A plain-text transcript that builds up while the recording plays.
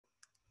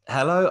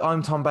Hello,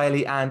 I'm Tom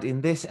Bailey, and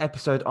in this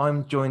episode,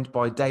 I'm joined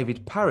by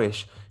David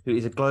Parrish, who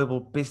is a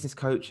global business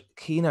coach,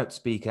 keynote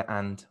speaker,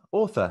 and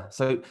author.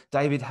 So,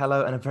 David,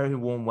 hello, and a very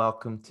warm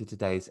welcome to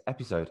today's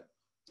episode.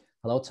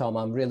 Hello, Tom.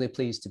 I'm really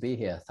pleased to be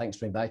here. Thanks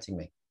for inviting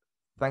me.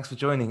 Thanks for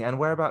joining. And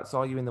whereabouts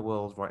are you in the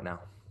world right now?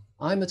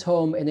 I'm at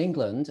home in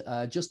England,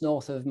 just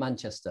north of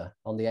Manchester,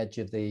 on the edge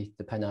of the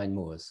Pennine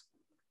Moors.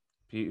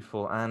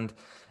 Beautiful. And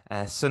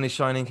sun is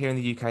shining here in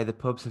the UK. The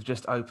pubs have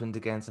just opened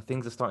again, so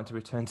things are starting to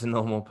return to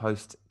normal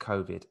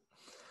post-COVID.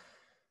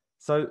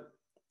 So,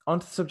 on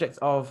to the subject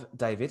of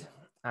David.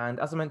 And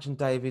as I mentioned,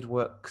 David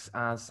works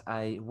as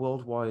a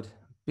worldwide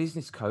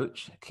business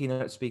coach,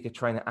 keynote speaker,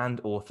 trainer,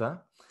 and author.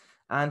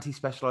 And he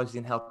specializes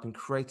in helping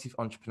creative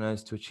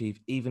entrepreneurs to achieve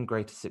even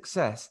greater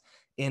success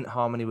in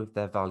harmony with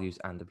their values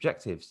and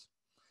objectives.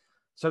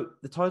 So,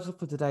 the title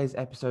for today's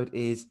episode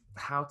is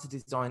How to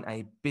Design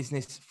a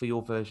Business for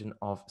Your Version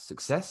of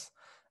Success.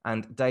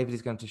 And David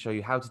is going to show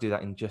you how to do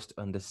that in just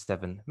under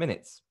 7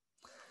 minutes.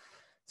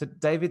 So,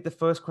 David, the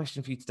first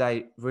question for you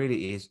today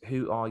really is,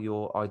 who are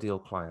your ideal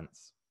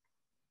clients?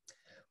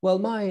 Well,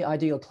 my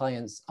ideal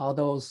clients are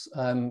those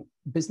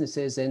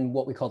businesses in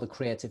what we call the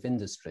creative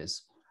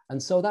industries.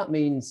 And so that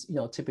means,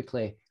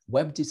 typically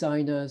web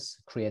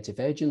designers, creative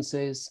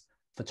agencies,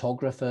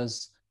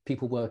 photographers,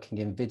 people working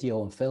in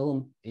video and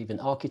film, even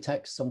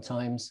architects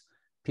sometimes,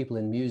 people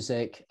in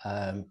music,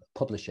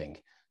 publishing.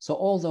 So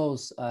all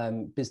those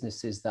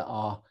businesses that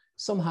are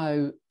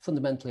somehow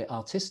fundamentally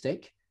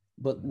artistic,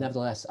 but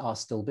nevertheless are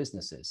still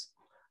businesses.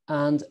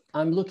 And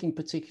I'm looking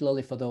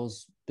particularly for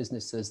those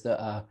businesses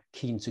that are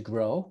keen to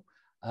grow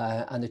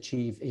and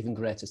achieve even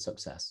greater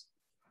success.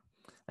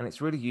 And it's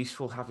really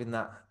useful having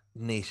that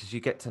niche as you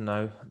get to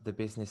know the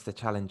business, the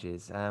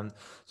challenges.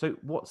 So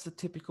what's the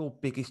typical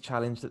biggest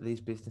challenge that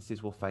these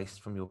businesses will face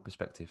from your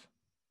perspective?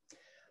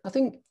 I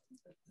think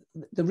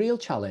the real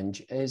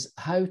challenge is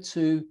how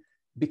to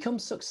become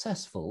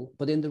successful,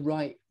 but in the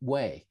right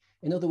way.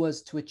 In other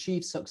words, to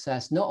achieve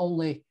success, not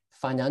only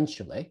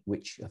financially,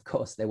 which of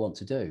course they want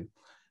to do,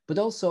 but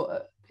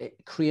also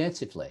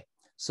creatively,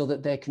 so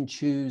that they can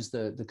choose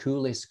the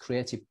coolest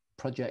creative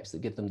projects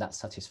that give them that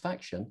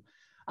satisfaction.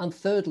 And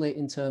thirdly,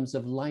 in terms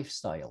of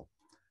lifestyle.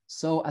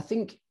 So I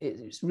think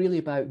it's really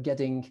about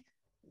getting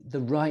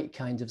the right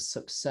kind of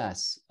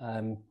success.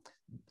 And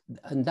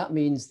that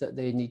means that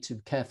they need to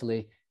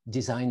carefully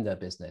design their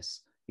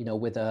business,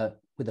 with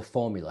a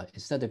formula,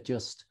 instead of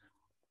just,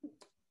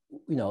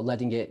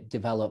 letting it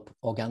develop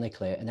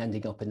organically and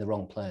ending up in the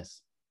wrong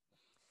place.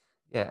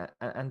 Yeah,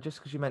 and just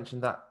because you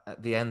mentioned that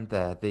at the end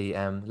there, the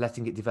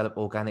letting it develop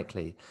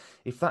organically,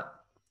 if that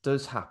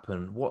does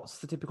happen, what's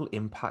the typical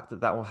impact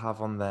that that will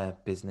have on their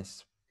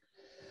business?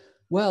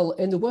 Well,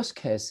 in the worst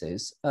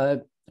cases,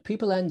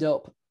 people end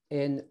up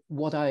in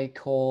what I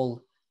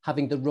call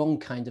having the wrong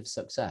kind of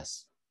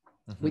success,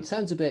 which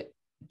sounds a bit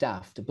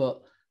daft,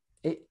 but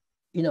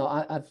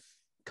I've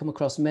come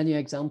across many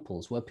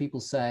examples where people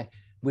say,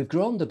 we've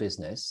grown the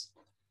business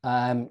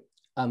and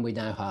we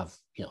now have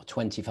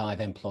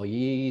 25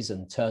 employees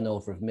and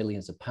turnover of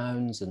millions of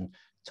pounds and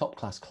top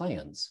class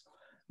clients,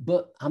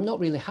 but I'm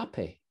not really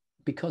happy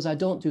because I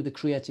don't do the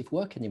creative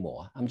work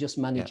anymore. I'm just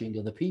managing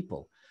other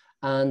people.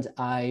 And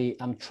I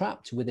am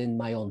trapped within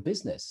my own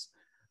business.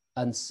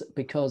 And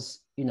because,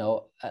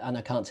 and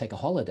I can't take a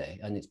holiday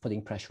and it's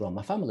putting pressure on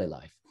my family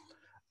life.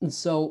 And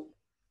so,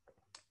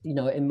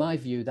 in my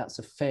view, that's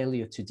a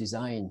failure to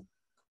design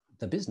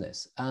the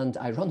business. And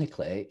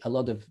ironically, a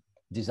lot of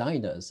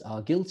designers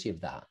are guilty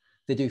of that.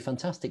 They do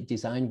fantastic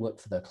design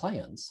work for their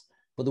clients,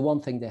 but the one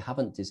thing they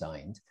haven't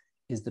designed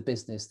is the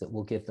business that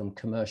will give them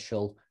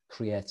commercial,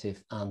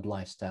 creative, and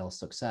lifestyle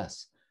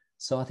success.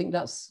 So I think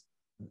that's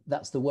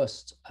the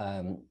worst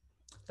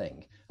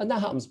thing. And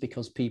that happens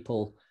because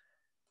people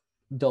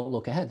don't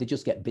look ahead. They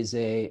just get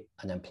busy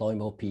and employ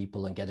more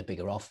people and get a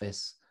bigger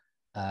office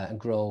and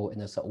grow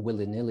in a sort of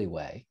willy-nilly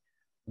way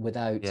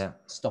without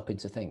stopping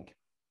to think.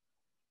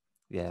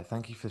 Yeah,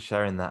 thank you for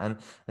sharing that. And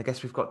I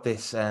guess we've got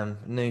this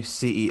new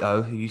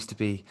CEO who used to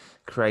be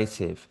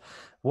creative.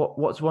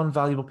 What's one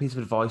valuable piece of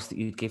advice that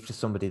you'd give to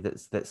somebody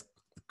that's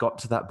got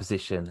to that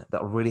position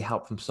that will really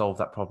help them solve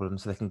that problem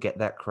so they can get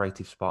that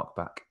creative spark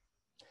back?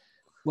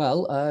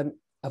 Well,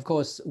 of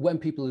course, when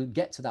people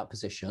get to that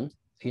position,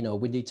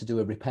 we need to do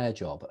a repair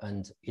job.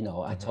 And,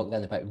 I talk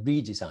then about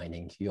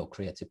redesigning your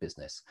creative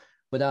business.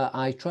 But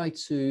I try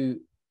to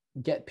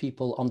get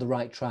people on the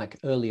right track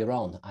earlier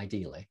on,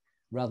 ideally,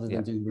 rather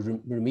than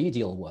do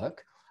remedial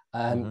work.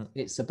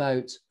 It's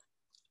about,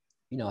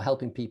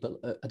 helping people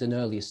at an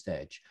earlier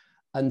stage.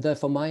 And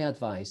therefore, my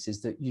advice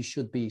is that you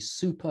should be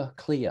super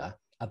clear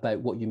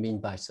about what you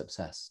mean by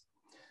success.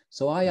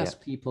 So I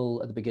ask people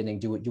at the beginning,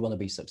 do you want to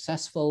be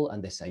successful?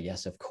 And they say,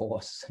 yes, of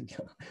course.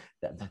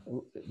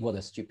 What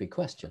a stupid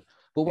question.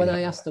 But when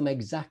I ask them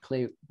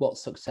exactly what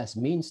success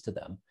means to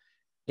them,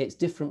 it's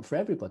different for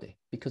everybody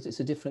because it's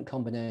a different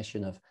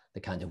combination of the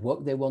kind of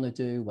work they want to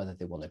do, whether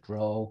they want to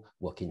grow,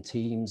 work in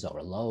teams or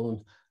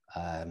alone,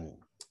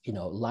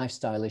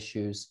 lifestyle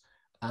issues.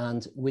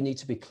 And we need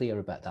to be clear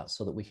about that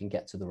so that we can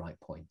get to the right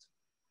point.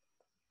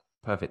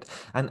 Perfect.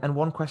 And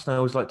one question I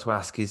always like to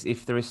ask is,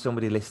 if there is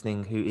somebody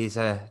listening who is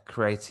a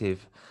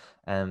creative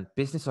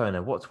business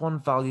owner, what's one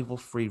valuable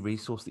free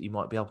resource that you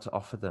might be able to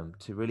offer them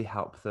to really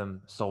help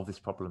them solve this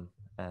problem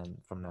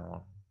from now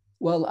on?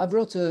 Well, I've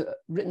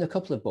written a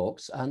couple of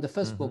books, and the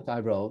first book Mm-hmm. I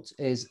wrote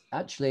is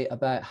actually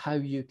about how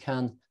you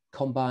can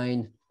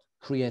combine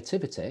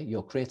creativity,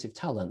 your creative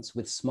talents,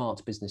 with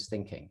smart business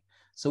thinking.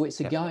 So it's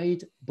a Yep.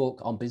 guide book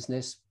on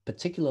business,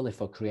 particularly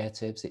for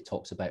creatives. It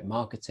talks about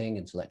marketing,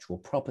 intellectual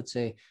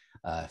property,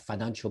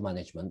 financial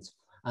management,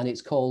 and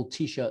it's called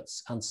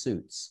T-shirts and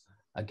Suits,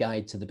 a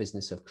guide to the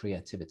business of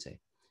creativity.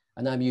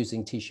 And I'm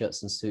using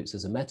T-shirts and suits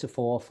as a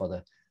metaphor for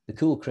the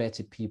cool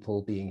creative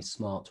people being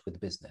smart with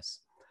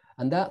business.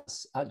 And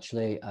that's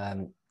actually,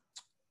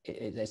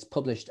 it's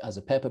published as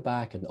a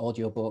paperback, an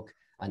audiobook,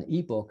 an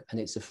ebook, and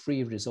it's a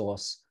free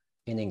resource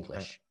in English,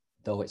 Right.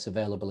 though it's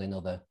available in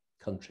other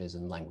countries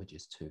and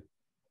languages too.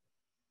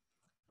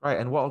 Right,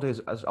 and what I'll do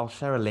is I'll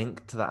share a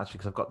link to that actually,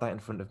 because I've got that in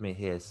front of me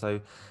here. So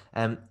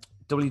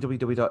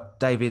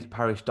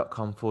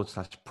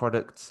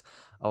www.davidparrish.com/products.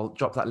 I'll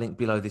drop that link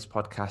below this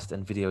podcast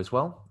and video as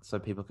well, so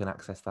people can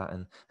access that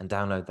and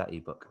download that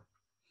ebook.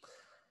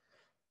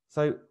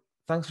 So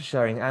thanks for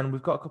sharing. And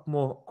we've got a couple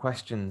more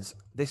questions.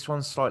 This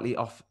one's slightly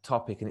off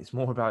topic, and it's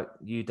more about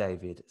you,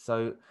 David.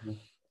 So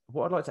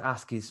what I'd like to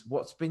ask is,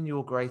 what's been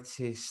your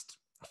greatest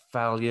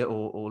failure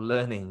or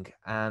learning,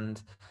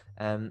 and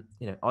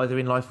either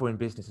in life or in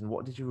business, and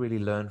what did you really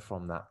learn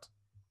from that?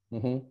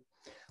 Mm-hmm.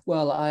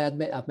 Well, I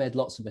admit I've made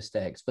lots of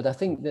mistakes, but I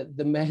think that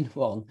the main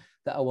one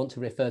that I want to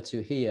refer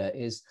to here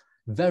is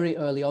very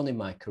early on in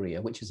my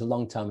career, which is a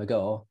long time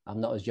ago.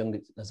 I'm not as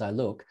young as I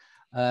look.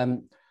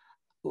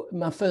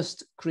 My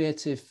first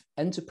creative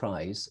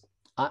enterprise,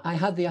 I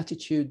had the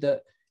attitude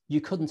that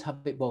you couldn't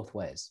have it both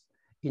ways.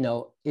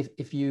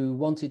 If you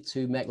wanted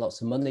to make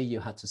lots of money,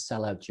 you had to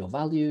sell out your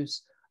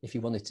values. If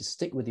you wanted to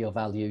stick with your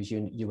values,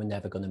 you were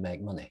never going to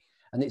make money.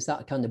 And it's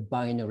that kind of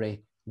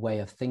binary way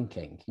of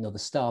thinking, the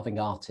starving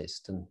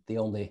artist, and the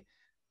only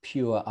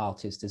pure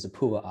artist is a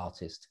poor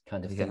artist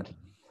kind of thinking.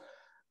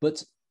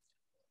 But,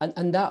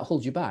 and that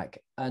holds you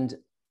back. And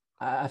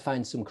I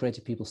find some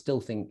creative people still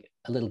think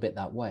a little bit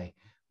that way.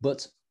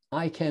 But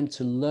I came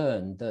to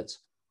learn that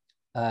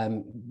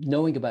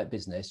knowing about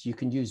business, you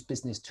can use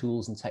business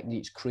tools and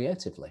techniques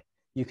creatively.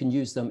 You can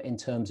use them in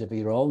terms of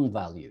your own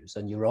values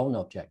and your own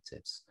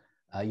objectives.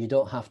 You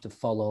don't have to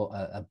follow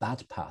a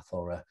bad path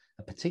or a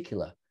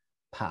particular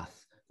path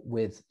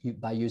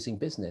by using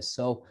business.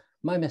 So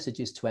my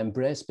message is to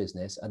embrace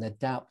business and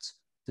adapt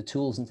the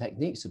tools and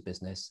techniques of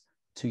business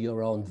to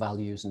your own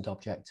values and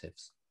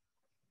objectives.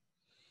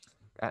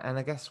 And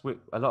I guess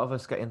a lot of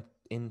us get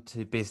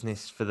into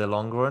business for the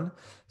long run.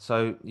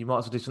 So you might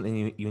as well do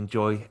something you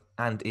enjoy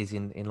and is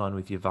in line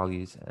with your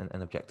values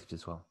and objectives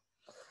as well.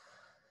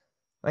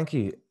 Thank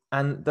you.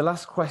 And the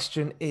last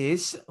question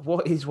is,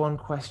 what is one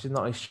question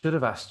that I should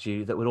have asked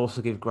you that would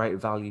also give great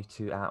value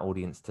to our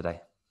audience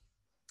today?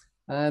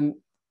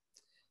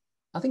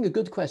 I think a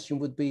good question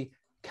would be,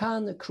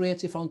 can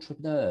creative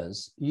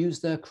entrepreneurs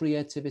use their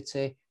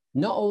creativity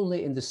not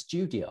only in the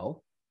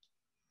studio,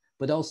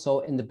 but also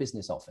in the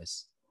business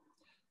office?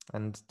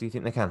 And do you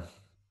think they can?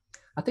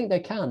 I think they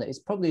can. It's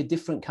probably a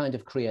different kind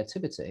of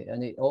creativity,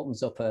 and it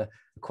opens up a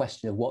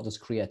question of, what does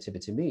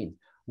creativity mean?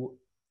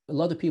 A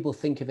lot of people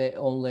think of it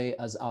only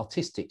as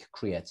artistic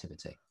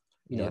creativity,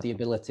 the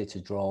ability to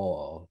draw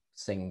or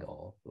sing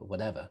or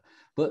whatever.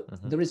 But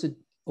there is a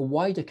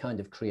wider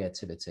kind of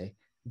creativity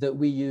that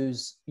we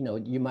use,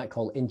 you might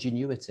call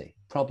ingenuity,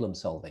 problem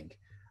solving.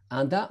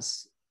 And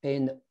that's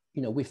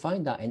we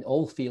find that in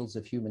all fields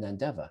of human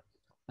endeavor.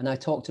 And I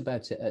talked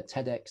about it at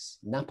TEDx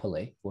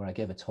Napoli, where I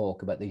gave a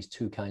talk about these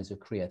two kinds of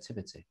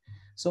creativity.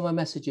 So my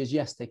message is,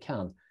 yes, they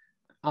can.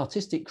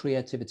 Artistic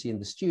creativity in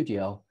the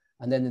studio,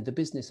 and then in the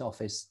business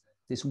office,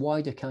 this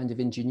wider kind of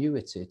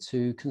ingenuity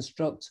to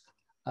construct,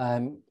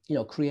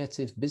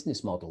 creative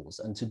business models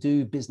and to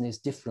do business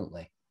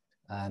differently.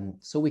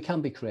 So we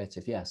can be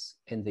creative, yes,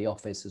 in the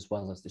office as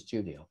well as the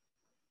studio.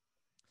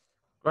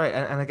 Right,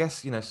 and I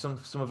guess some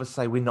of us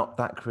say we're not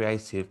that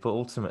creative, but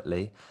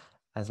ultimately,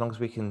 as long as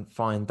we can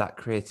find that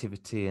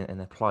creativity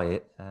and apply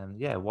it,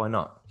 why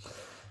not?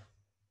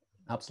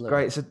 Absolutely.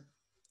 Great. So,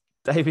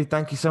 David,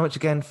 thank you so much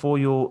again for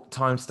your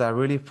time today. I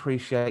really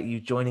appreciate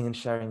you joining and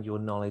sharing your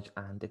knowledge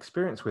and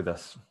experience with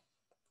us.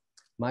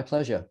 My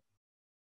pleasure.